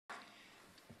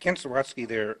Ken Sawatzky,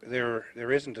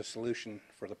 there isn't a solution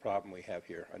for the problem we have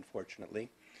here,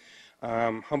 unfortunately.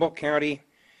 Humboldt County,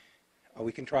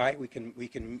 we can try. We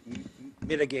can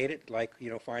mitigate it, like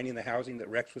finding the housing that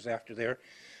Rex was after there.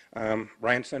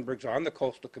 Brian Sundberg's on the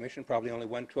Coastal Commission, probably only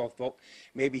 1/12 vote.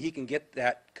 Maybe he can get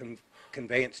that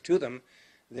conveyance to them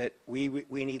that we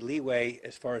need leeway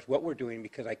as far as what we're doing,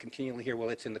 because I continually hear, well,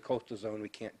 it's in the coastal zone, we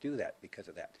can't do that because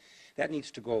of that. That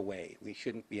needs to go away. We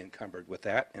shouldn't be encumbered with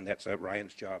that, and that's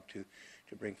Ryan's job to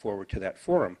bring forward to that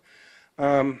forum.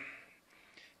 I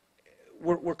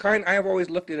have always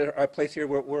looked at a place here,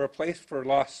 we're a place for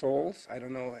lost souls. I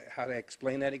don't know how to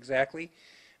explain that exactly,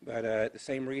 but the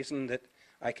same reason that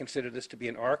I consider this to be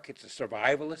an ark. It's a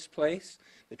survivalist place.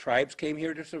 The tribes came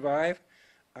here to survive.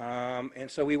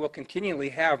 And so we will continually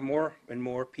have more and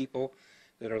more people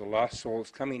that are the lost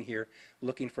souls coming here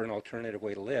looking for an alternative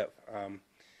way to live.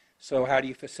 So how do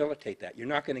you facilitate that? You're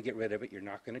not going to get rid of it. You're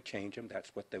not going to change them.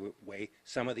 That's what the way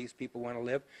some of these people want to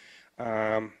live.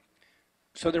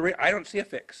 So I don't see a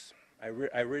fix. I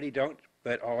really don't.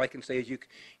 But all I can say is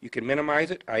you can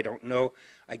minimize it. I don't know.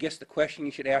 I guess the question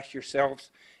you should ask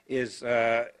yourselves is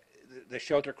the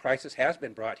shelter crisis has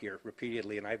been brought here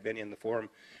repeatedly, and I've been in the forum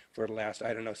for the last,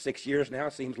 I don't know, 6 years now,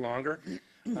 seems longer,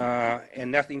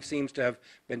 and nothing seems to have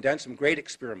been done. Some great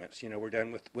experiments. We're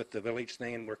done with the village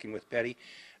thing and working with Betty,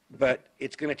 but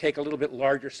it's going to take a little bit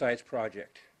larger size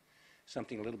project,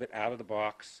 something a little bit out of the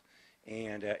box,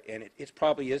 and it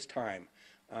probably is time.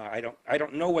 I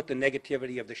don't know what the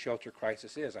negativity of the shelter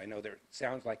crisis is. I know it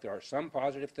sounds like there are some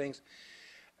positive things.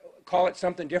 Call it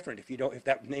something different. If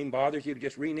that name bothers you,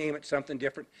 just rename it something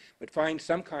different, but find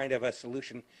some kind of a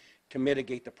solution to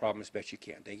mitigate the problem as best you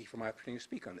can. Thank you for my opportunity to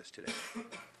speak on this today.